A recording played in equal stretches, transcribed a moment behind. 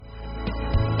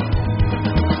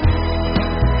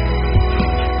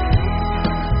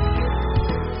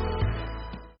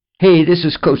Hey, this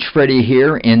is Coach Freddie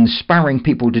here, inspiring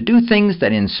people to do things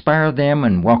that inspire them,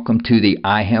 and welcome to the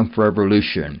iHemp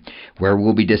Revolution, where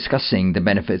we'll be discussing the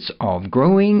benefits of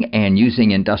growing and using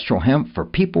industrial hemp for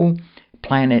people,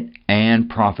 planet, and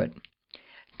profit.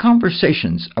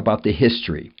 Conversations about the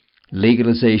history,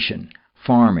 legalization,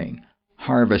 farming,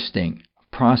 harvesting,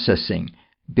 processing,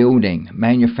 building,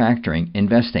 manufacturing,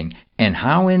 investing, and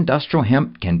how industrial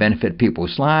hemp can benefit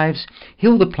people's lives,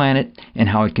 heal the planet, and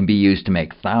how it can be used to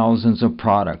make thousands of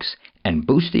products and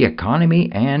boost the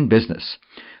economy and business.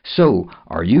 So,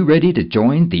 are you ready to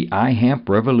join the iHemp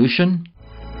revolution?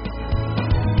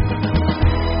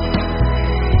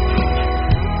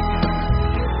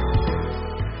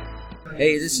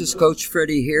 Hey, this is Coach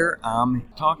Freddie here. I'm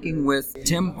talking with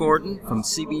Tim Gordon from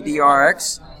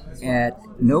CBDRx at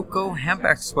NOCO Hemp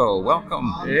Expo.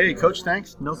 Welcome. Hey, Coach,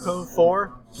 thanks. NOCO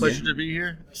 4, pleasure to be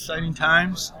here. Exciting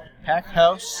times, packed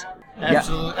house.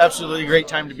 Absolutely great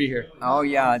time to be here. Oh,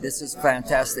 yeah, this is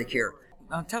fantastic here.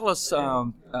 Now, tell us,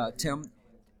 Tim,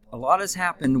 a lot has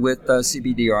happened with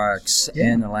CBDRx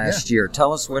in the last year.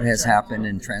 Tell us what has happened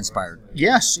and transpired.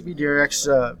 Yes,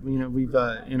 CBDRx, we've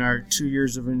in our 2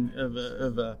 years of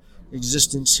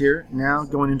existence here, now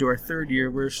going into our third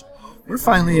year, we're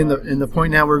finally in the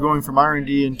point now we're going from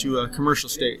R&D into a commercial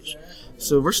stage.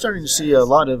 So we're starting to see a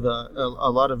lot of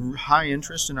high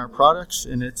interest in our products,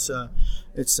 and it's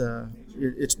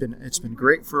been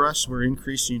great for us. We're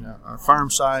increasing our farm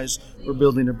size. We're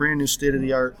building a brand new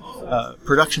state-of-the-art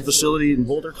production facility in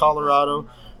Boulder, Colorado.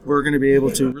 We're going to be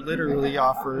able to literally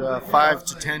offer 5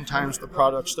 to 10 times the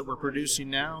products that we're producing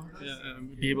now,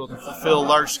 be able to fulfill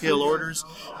large-scale orders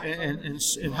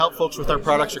and help folks with our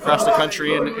products across the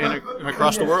country and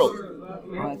across the world.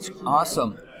 Oh, that's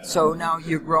awesome. So now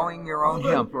you're growing your own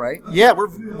hemp, right? Yeah, we're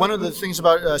one of the things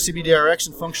about CBDRx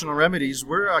and functional remedies.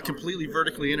 We're completely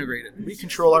vertically integrated. We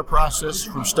control our process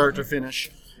from start to finish,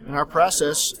 and our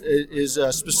process is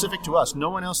specific to us.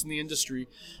 No one else in the industry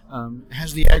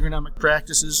has the agronomic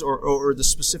practices or the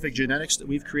specific genetics that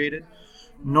we've created,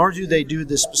 nor do they do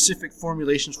the specific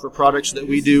formulations for products that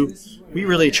we do. We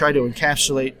really try to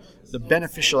encapsulate the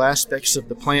beneficial aspects of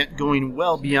the plant, going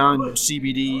well beyond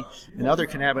CBD and other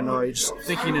cannabinoids,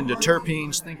 thinking into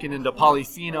terpenes, thinking into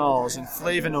polyphenols and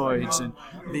flavonoids and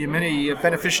the many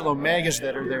beneficial omegas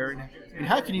that are there. And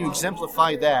how can you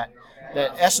exemplify that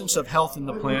essence of health in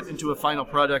the plant into a final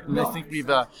product? And I think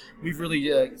we've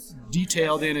really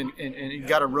detailed in and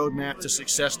got a roadmap to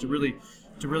success to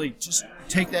really just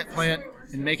take that plant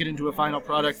and make it into a final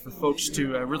product for folks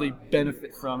to really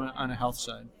benefit from on a health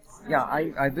side. Yeah,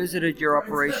 I visited your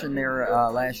operation there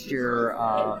last year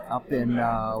up in,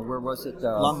 where was it?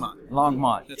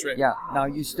 Longmont. That's right. Yeah. Now,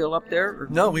 you still up there? Or?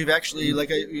 No, we've actually,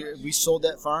 we sold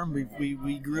that farm.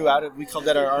 We grew out of, we called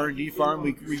that our R&D farm.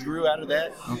 We grew out of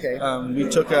that. Okay. We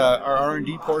took our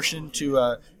R&D portion to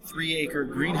a 3-acre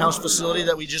greenhouse facility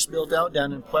that we just built out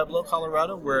down in Pueblo,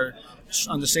 Colorado, where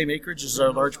on the same acreage as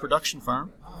our large production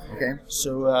farm. Okay.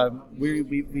 So we've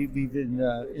been,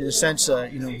 in a sense,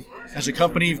 as a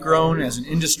company, we've grown, as an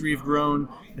industry, we've grown,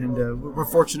 and we're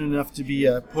fortunate enough to be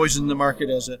poised in the market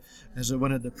as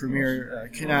one of the premier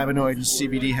cannabinoid and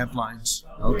CBD hemp lines.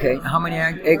 Okay. How many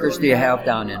acres do you have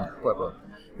down in Pueblo?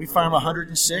 We farm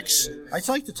 106. I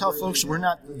like to tell folks we're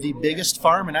not the biggest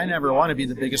farm, and I never want to be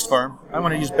the biggest farm. I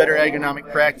want to use better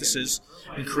agronomic practices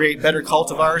and create better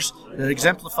cultivars that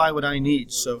exemplify what I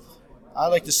need. So I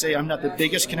like to say I'm not the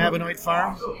biggest cannabinoid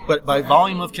farm, but by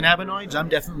volume of cannabinoids, I'm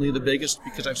definitely the biggest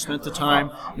because I've spent the time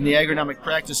in the agronomic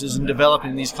practices in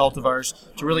developing these cultivars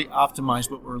to really optimize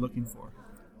what we're looking for.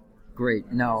 Great.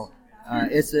 Now,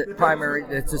 it's a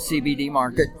CBD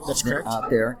market. That's correct. Out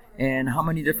there. And how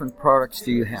many different products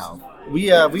do you have?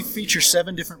 We feature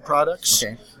 7 different products.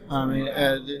 Okay.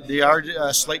 They are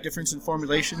a slight difference in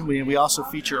formulation. We also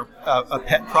feature a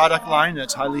pet product line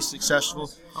that's highly successful.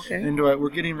 Okay. And we're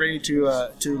getting ready to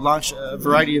launch a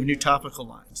variety of new topical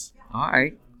lines. All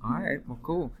right. Well,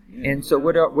 cool. And so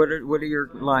what are your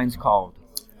lines called?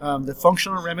 The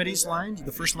functional remedies line.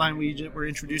 The first line we're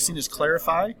introducing is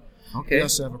Clarify. Okay. We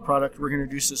also have a product we're going to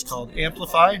introduce that's called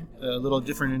Amplify, a little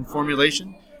different in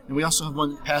formulation. And we also have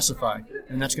one, Pacify,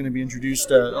 and that's going to be introduced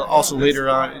also later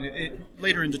on,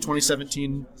 later into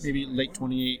 2017, maybe late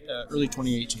 28, early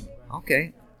 2018.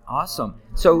 Okay, awesome.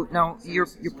 So now your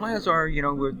plans are,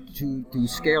 to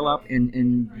scale up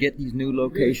and get these new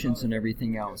locations and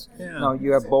everything else. Yeah. Now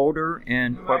you have Boulder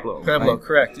and Pueblo. Pueblo, right?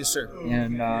 correct, yes, sir.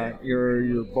 And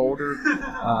your Boulder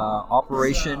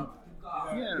operation,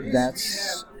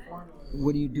 that's.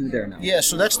 What do you do there now? Yeah,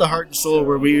 so that's the heart and soul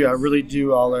where we really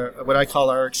do all our, what I call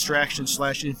our extraction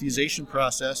 / infusation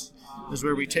process. is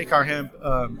where we take our hemp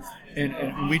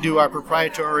and we do our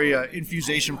proprietary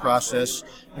infusation process.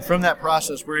 And from that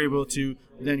process, we're able to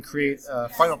then create a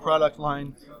final product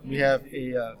line. We have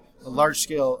a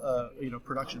large-scale,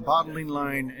 production bottling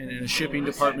line and a shipping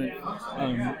department.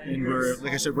 And we're,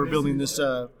 like I said, we're building this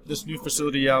new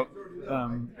facility out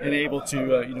and able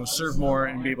to, serve more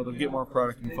and be able to get more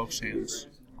product in folks' hands.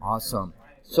 Awesome.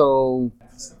 So,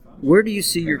 where do you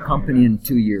see your company in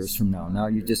 2 years from now? Now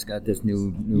you just got this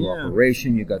new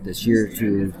operation. You got this year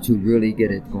to really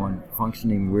get it going,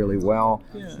 functioning really well.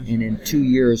 Yeah. And in 2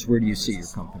 years, where do you see your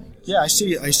company? Yeah, I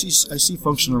see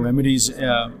Functional Remedies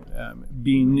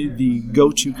being the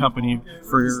go-to company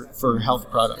for health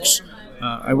products.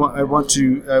 I want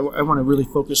to really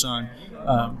focus on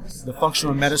the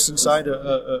functional medicine side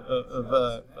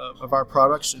of our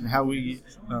products and how we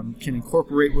can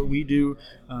incorporate what we do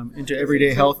into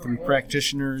everyday health through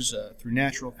practitioners, through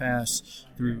naturopaths,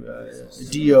 through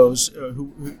DOs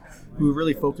who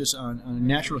really focus on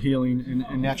natural healing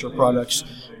and natural products.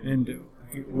 And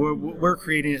what we're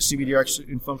creating at CBDRx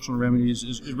in Functional Remedies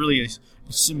is really a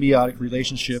symbiotic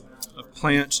relationship of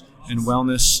plant and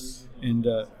wellness. And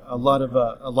a lot of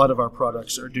our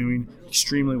products are doing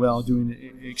extremely well, doing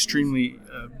extremely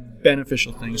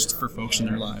beneficial things for folks in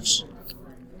their lives.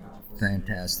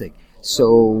 Fantastic.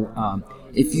 So,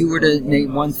 if you were to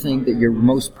name one thing that you're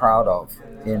most proud of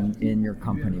in your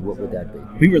company, what would that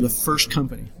be? We were the first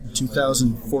company in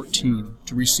 2014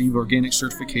 to receive organic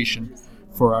certification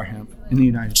for our hemp in the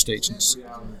United States.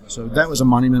 So that was a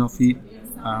monumental feat.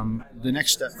 The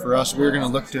next step for us, we're going to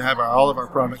look to have all of our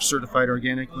products certified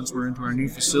organic once we're into our new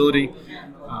facility.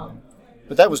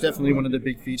 But that was definitely one of the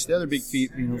big feats. The other big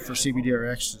feat, for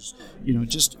CBDRx is,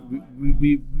 just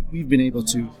we've been able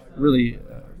to really,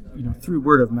 through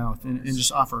word of mouth and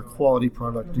just offer a quality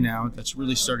product now that's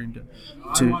really starting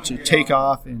to take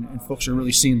off, and folks are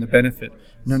really seeing the benefit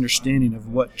and understanding of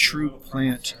what true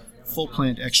full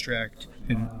plant extract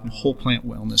and whole plant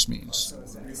wellness means.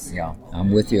 Yeah,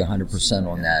 I'm with you 100%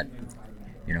 on that.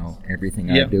 Everything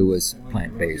I do is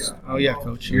plant-based. Oh yeah,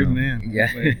 Coach, you're the man.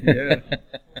 Yeah,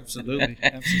 absolutely.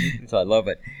 So I love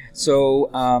it. So,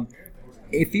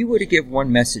 if you were to give one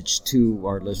message to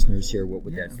our listeners here, what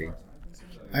would that be?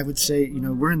 I would say,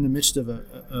 we're in the midst of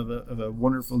a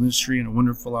wonderful industry and a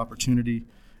wonderful opportunity.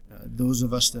 Those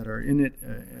of us that are in it,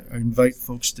 I invite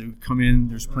folks to come in.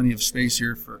 There's plenty of space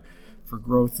here for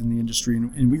growth in the industry,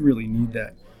 and we really need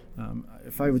that.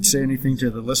 If I would say anything to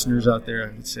the listeners out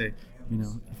there, I would say,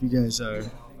 if you guys are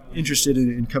interested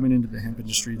in coming into the hemp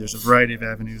industry, there's a variety of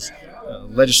avenues,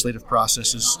 legislative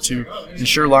processes to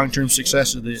ensure long-term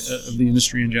success of the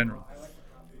industry in general.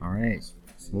 All right.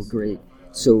 Well, great.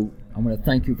 So I want to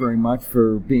thank you very much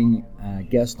for being a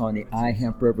guest on the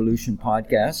iHemp Revolution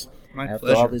podcast. My After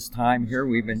pleasure. all this time here,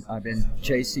 I've been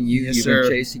chasing you, yes, you've sir.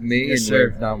 been chasing me, yes,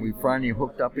 and we finally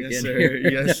hooked up again. Yes, sir. Here.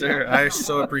 Yes, sir. I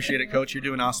so appreciate it, Coach. You're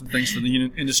doing awesome things for the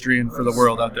industry and for the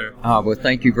world out there. Well,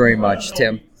 thank you very much,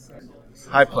 Tim.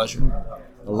 My pleasure.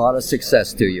 A lot of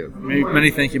success to you.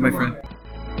 Many thank you, my friend.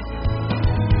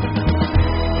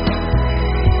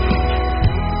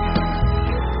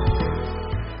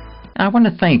 I want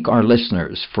to thank our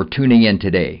listeners for tuning in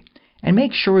today. And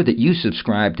make sure that you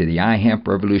subscribe to the iHemp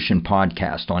Revolution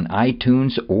podcast on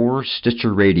iTunes or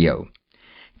Stitcher Radio.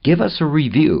 Give us a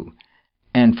review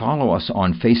and follow us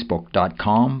on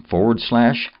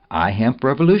Facebook.com/iHemp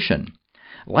Revolution.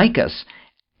 Like us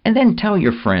and then tell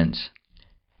your friends.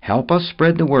 Help us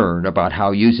spread the word about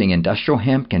how using industrial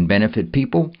hemp can benefit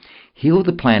people, heal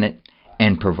the planet,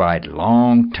 and provide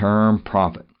long-term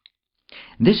profit.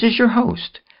 This is your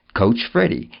host, Coach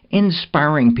Freddie,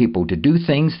 inspiring people to do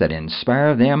things that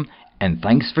inspire them, and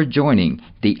thanks for joining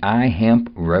the iHemp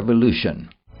Revolution.